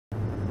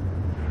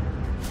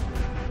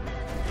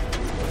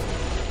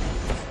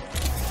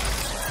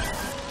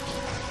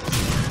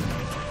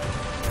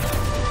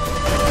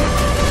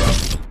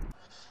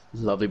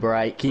Lovely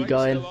break. Keep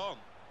going.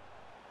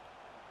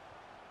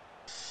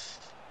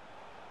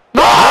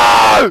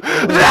 No!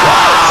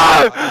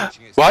 No!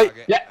 Wait.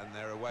 Yeah.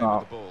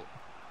 Oh.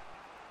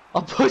 I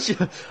pushed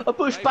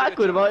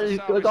backward, but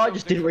the guy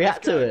just didn't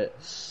react to it.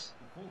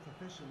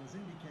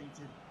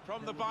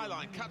 From the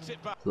byline, cuts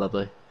it back.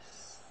 Lovely.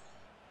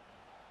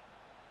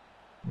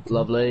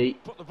 Lovely.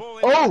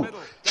 Oh!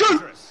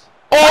 Shoot!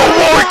 Oh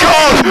my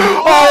god!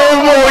 Oh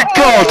my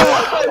god!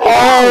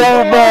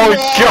 Oh my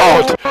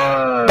god!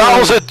 That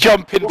was a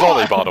jumping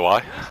volley, by the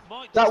way.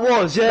 That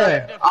was,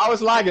 yeah. I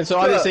was lagging, so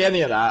I didn't see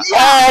any of that.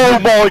 Oh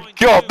my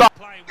god! That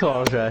Come on,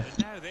 Andre.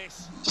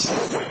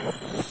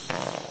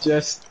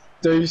 Just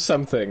do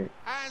something.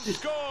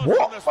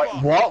 What?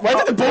 What? Where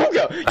did the ball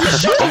go? You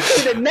shot it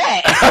through the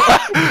net!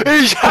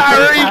 He's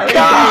Harry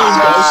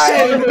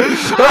Kane!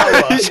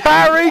 He's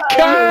Harry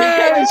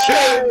Kane!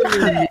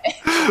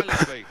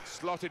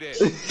 Slotted in.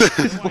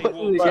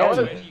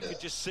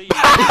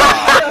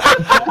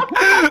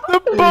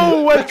 The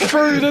ball went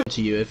through the...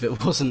 To you if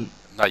it wasn't...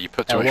 No, you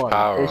put too much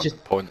power on It's just...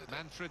 the point.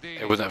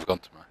 It wouldn't have gone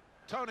to me.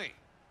 Tony.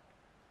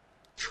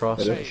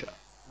 Trust me.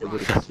 It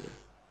would have gone to you.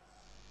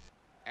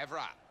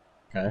 Evra.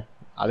 Okay.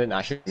 I didn't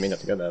actually mean it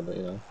to go there, but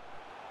you know.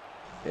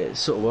 It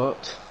sort of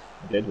worked.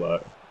 It did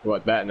work. It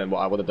worked better than what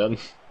I would have done.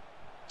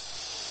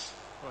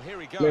 Well, here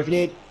he goes. If you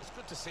need... It's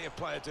good to see a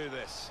player do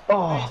this.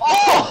 Oh!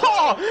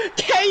 Oh!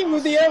 Kane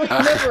with the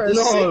never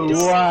No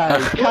way!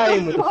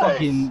 Kane with the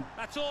fucking...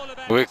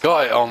 We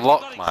got it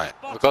unlocked, mate.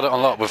 We got it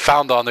unlocked. We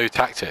found our new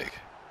tactic.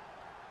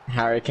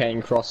 Harry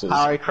Kane crosses.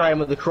 Harry Crane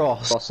with the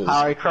cross. Crosses.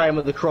 Harry Crane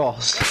with the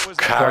cross.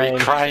 Harry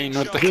Crane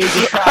with the...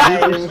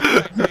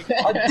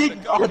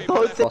 I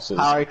thought Crosses.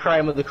 Harry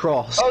Crane with the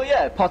cross. Oh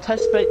yeah,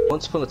 participate.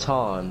 Once upon a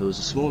time, there was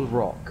a small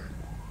rock.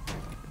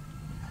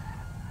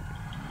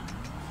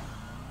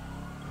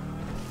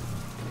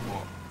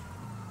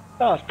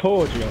 That's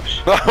poor,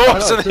 Josh. That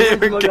wasn't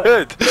even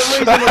good.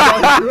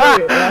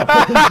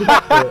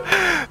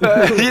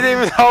 You didn't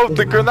even hold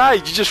the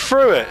grenade, you just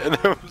threw it. And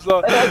it was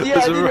like...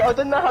 Yeah, I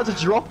didn't know how to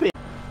drop it.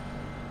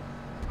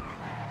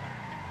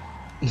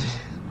 You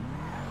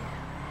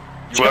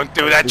won't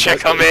do that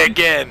check on me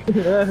again.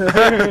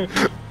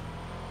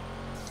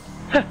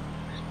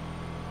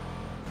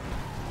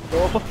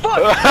 Oh, for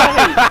fuck's sake!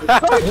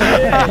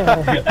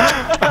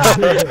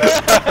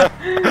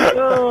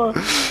 Oh,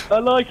 I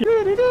like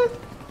it.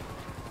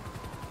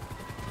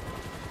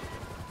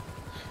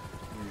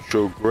 You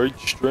show great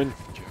strength,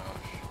 Josh.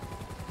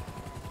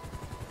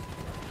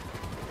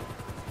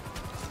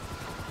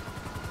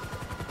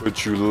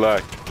 But you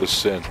lack the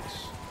sense.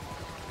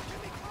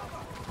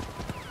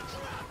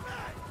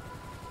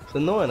 It's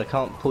annoying I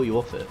can't pull you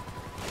off it.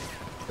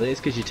 I think it's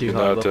because you're too You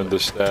hard. not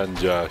understand,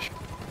 Josh.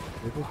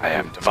 I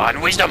am divine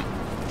wisdom.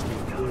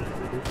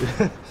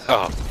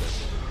 Oh.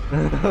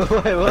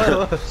 Wait,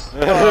 what?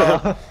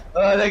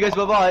 Oh, there goes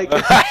my bike.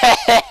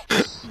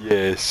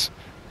 Yes,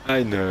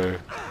 I know.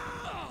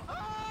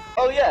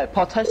 Oh yeah,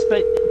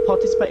 participate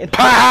in.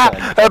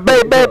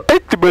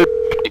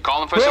 You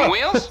calling for some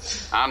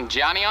wheels? I'm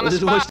Johnny on the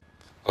spot.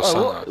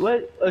 Oh, what?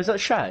 Wait, oh, is that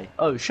Shay?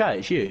 Oh, Shay,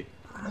 it's you.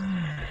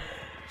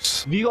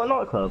 Have you got a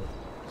nightclub?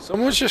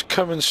 Someone's just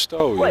come and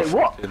stole Wait, your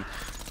what? fucking...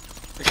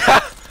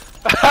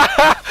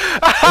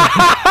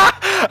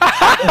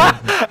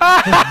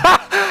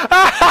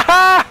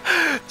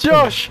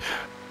 Josh!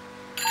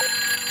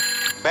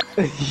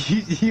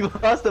 you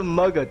asked a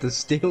mugger to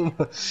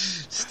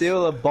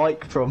steal a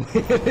bike from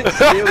him.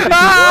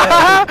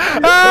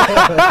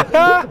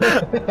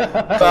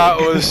 That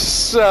was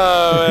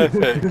so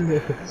epic.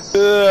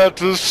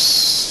 That was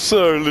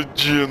so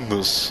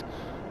legendous.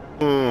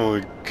 Oh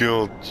my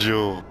god,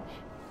 Josh.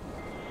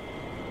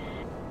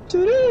 To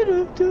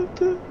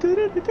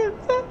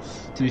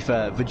be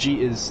fair,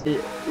 Vegeta's...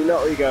 You're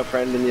not with your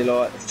girlfriend and you're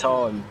like, it's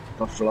time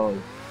for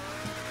flying.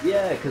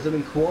 Yeah, because I'm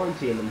in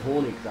quarantine and I'm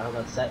horny because I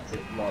haven't had sex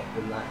with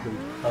an actual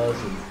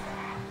person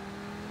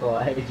for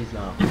like ages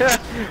now. With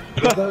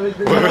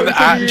an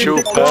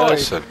actual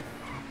person?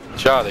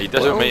 Charlie, he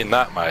doesn't mean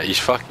that, mate. He's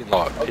fucking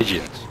like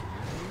pigeons.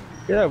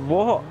 Yeah,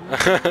 what?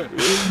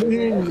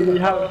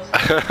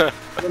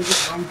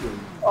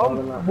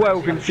 I'm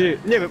well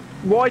confused. Yeah, but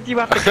why do you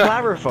have to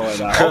clarify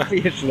that?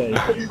 Obviously.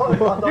 I don't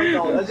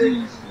know.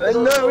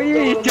 No,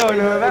 you don't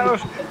know. That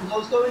was... I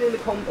was going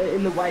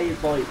in the way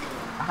of like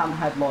I haven't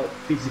had like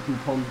physical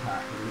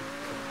contact.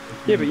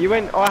 Yeah, but you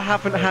went. I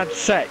haven't had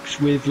sex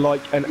with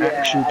like an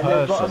actual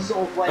person. But I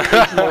sort of went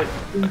into like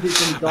two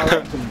different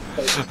directions,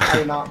 so it just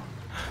came out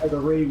as a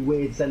really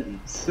weird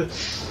sentence.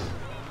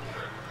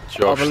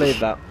 Josh, I believe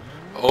that.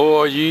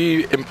 Or are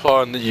you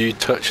implying that you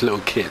touch little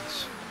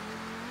kids?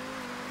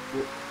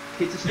 Well,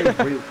 kids are still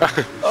real.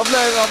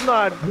 I've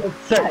not had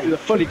sex with a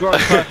fully grown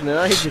person in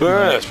ages.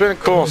 Yeah, it's been of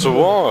course a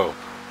while.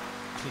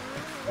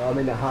 Well, I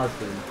mean, it has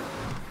been,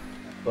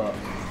 but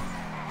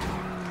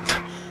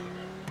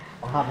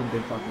I haven't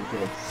been fucking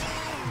kids.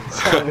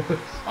 So.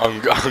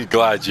 I'm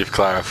glad you've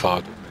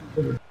clarified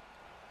with me.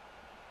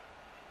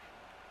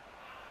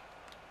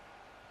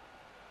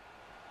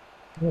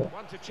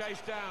 One to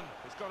chase down.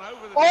 It's gone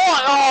over the.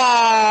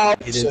 Oh!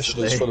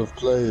 Session is full of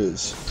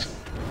players.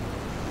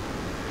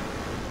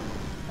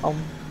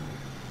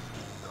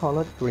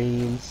 Collard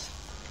greens.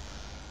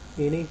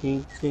 Josh,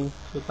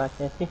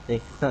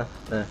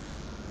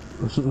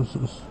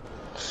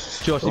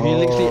 if you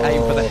literally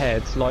aim for the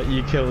heads, like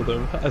you kill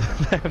them, and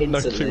they have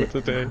no clue what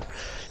to do.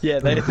 Yeah,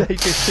 they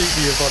just shoot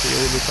me your body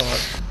all the time.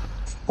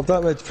 I've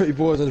done it pretty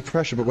bored under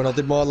pressure, but when I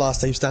did my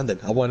last team standing,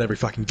 I won every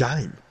fucking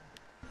game.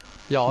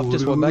 Yeah, I've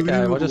just won that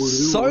game. I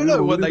just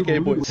solo won that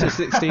game. It's a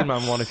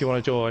 16-man one if you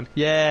want to join.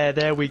 Yeah,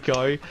 there we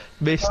go.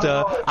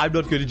 Mister, I'm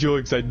not going to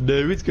join because I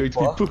know it's going to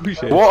be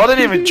bullshit. What? I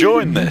didn't even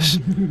join this.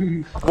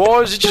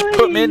 Why has it just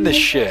put me in this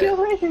shit?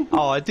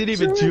 Oh, I didn't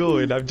even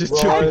join. I'm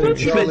just joining.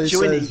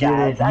 Joining,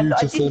 guys. I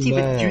didn't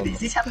even do this.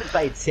 This happened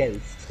by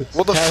itself.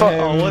 What the fuck?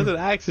 Oh, it was an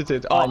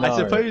accident. Oh, I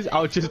suppose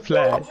I'll just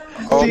play. I'll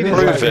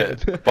prove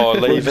it by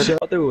leaving.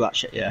 I'll do all that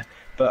shit, yeah.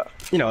 But,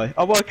 you know,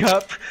 I woke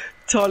up,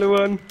 Tyler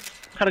won,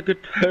 had a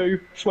good poo,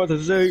 smoked a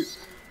zoo.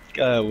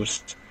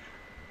 Girls.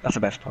 That's the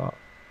best part.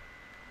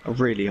 I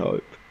really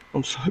hope.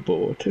 I'm so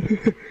bored.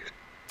 Right.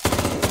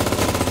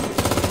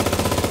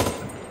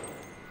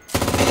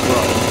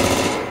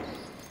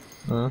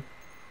 Huh?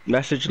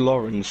 Message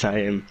Lauren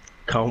saying,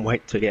 can't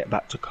wait to get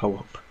back to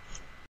co-op.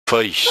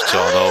 Feast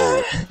on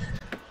all.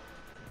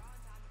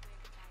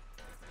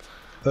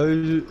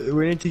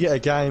 We need to get a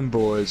game,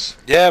 boys.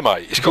 Yeah,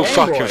 mate. It's called Game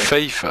fucking Boy.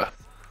 FIFA.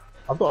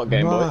 I've got a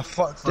Game Boy. Nah,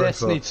 fuck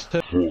Destiny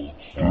FIFA. 2.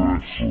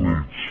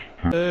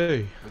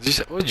 Hey.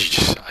 What did you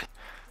just say?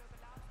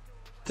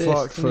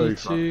 Fuck Destiny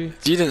FIFA. 2.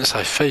 You didn't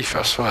say FIFA,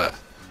 I swear.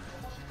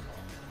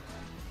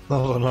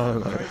 Oh no,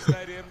 mate.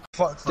 Stadium.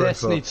 Fuck FIFA.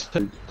 Destiny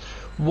 2.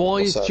 Why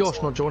is that Josh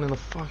for? not joining the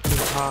fucking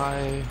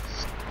pie?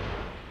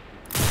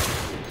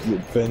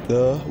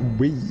 Defender,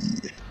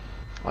 Wii.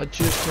 I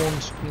just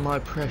want my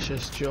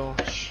precious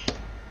Josh.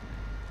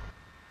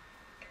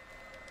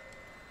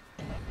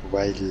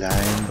 White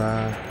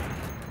line,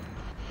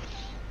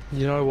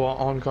 You know what?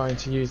 I'm going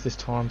to use this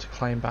time to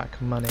claim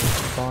back money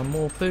and buy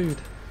more food.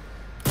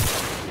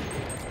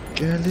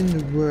 girl in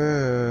the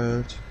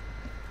world.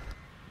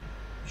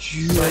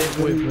 Say it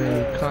with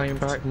me. Claim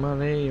back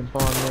money and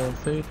buy more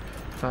food.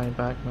 Claim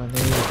back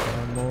money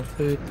and buy more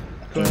food.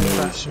 Claim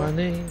back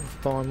money,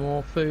 buy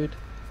more food.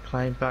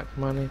 Claim back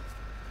money.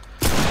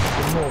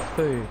 For more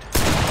food.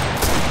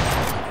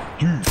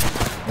 Dude,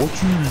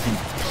 what you using?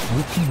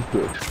 What you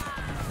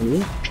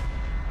did?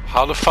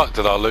 How the fuck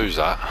did I lose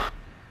that?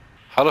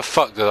 How the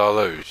fuck did I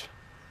lose?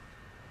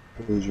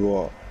 Who's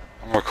what?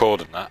 I'm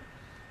recording that.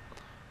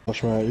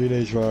 Gosh, mate, you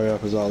need to hurry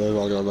up as well. I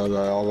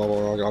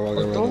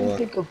don't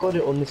think I've got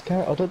it on this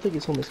character. I don't think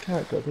it's on this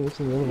character. I think it's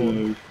on the other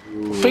one.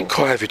 I think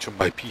I have it on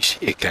my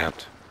PC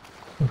account.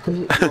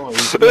 Because it's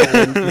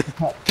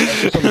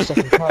it's on the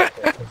second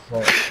character. It's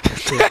like,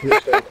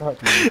 it's a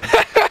character.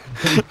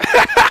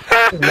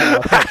 No,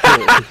 I can't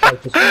do it. It's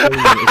like just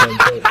screaming at his own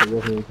character. It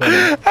wasn't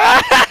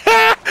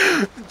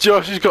even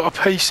Josh has got a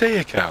PC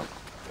account.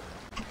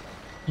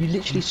 You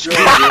literally screamed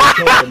at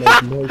your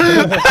own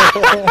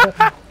character,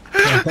 mate.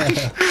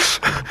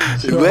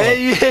 Where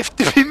you have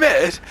to be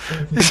mad?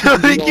 It's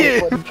not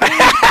again.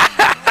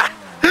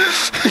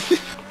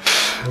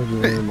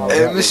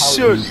 I'm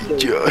sorry,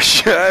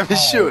 Josh. I'm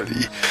sorry.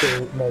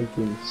 Still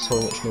making so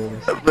much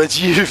noise.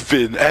 But you've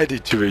been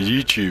added to a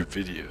YouTube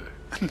video.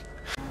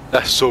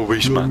 That's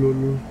always,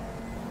 man.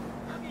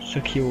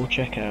 Secure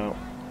checkout.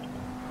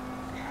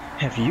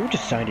 Have you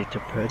decided to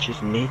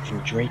purchase Nathan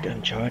Drake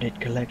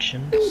Uncharted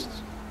Collection?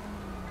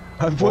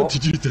 I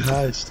wanted you to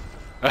heist.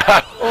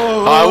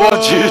 I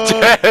want you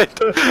dead!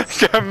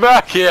 Come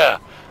back here!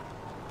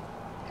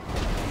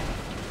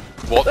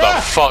 What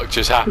the fuck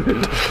just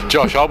happened?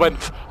 Josh, I'm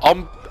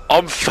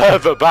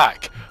further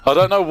back. I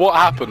don't know what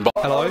happened, but...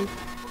 Hello?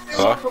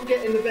 Hello? I'm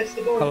getting the best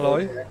of all. Hello?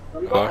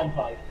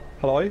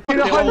 Hello? In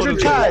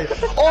 100k!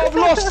 I've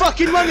lost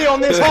fucking money on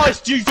this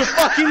heist due to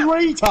fucking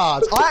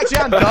retards! I actually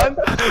am done!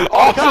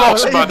 I've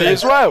lost money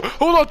as well!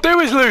 All I do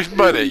is lose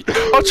money!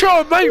 I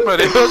try and make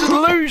money, but I just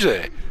lose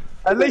it!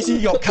 At least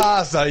you got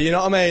cars though, you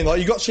know what I mean? Like,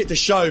 you got shit to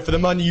show for the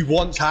money you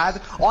once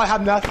had. I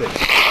have nothing.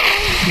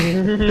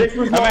 This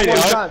was my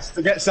one chance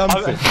to get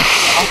something.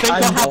 I think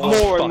I have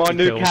more in my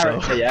new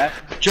character, yeah?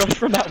 Just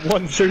from that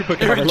one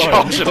supercar alone.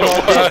 Josh are the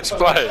worst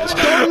players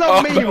Don't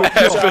love me with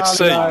I've ever Josh.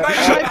 seen. What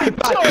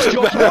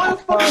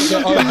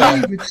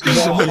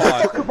the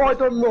fuck have I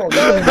done wrong? I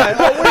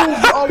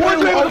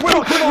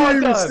will put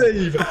you with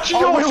Steve. I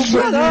will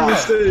put you with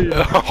Steve.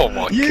 Oh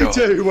my You god.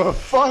 two were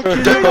fucking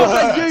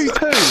You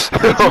too! It's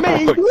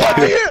me! What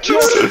are you?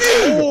 Josh is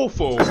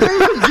awful!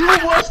 You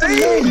were worse than me!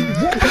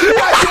 You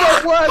actually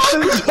were worse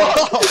than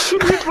Josh! You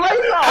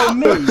blame that on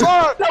me!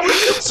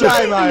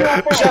 Shay,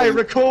 mate. Shay,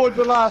 record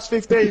the last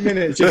 15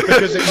 minutes just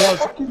because it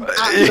was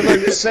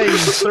absolute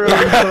scenes through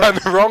and through.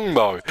 And wrong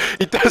though.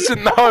 He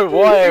doesn't know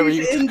why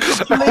he...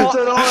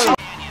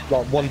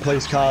 Like one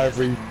police car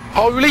every...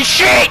 Holy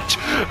shit!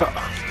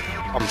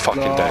 I'm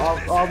fucking No, dead.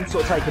 I'm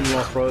sort of taking the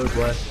off-road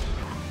way.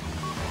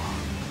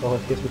 Oh, I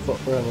guess we're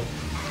fucked forever.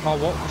 Oh,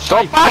 what?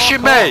 Stop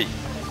bashing me!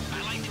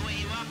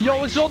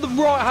 Yo, it's on the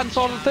right hand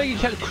side of the thing, he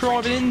kept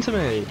driving into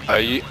me. Are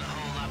you...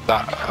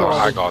 That... Oh,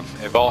 hang on.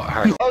 If I...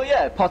 Hang on. Oh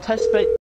yeah, participate.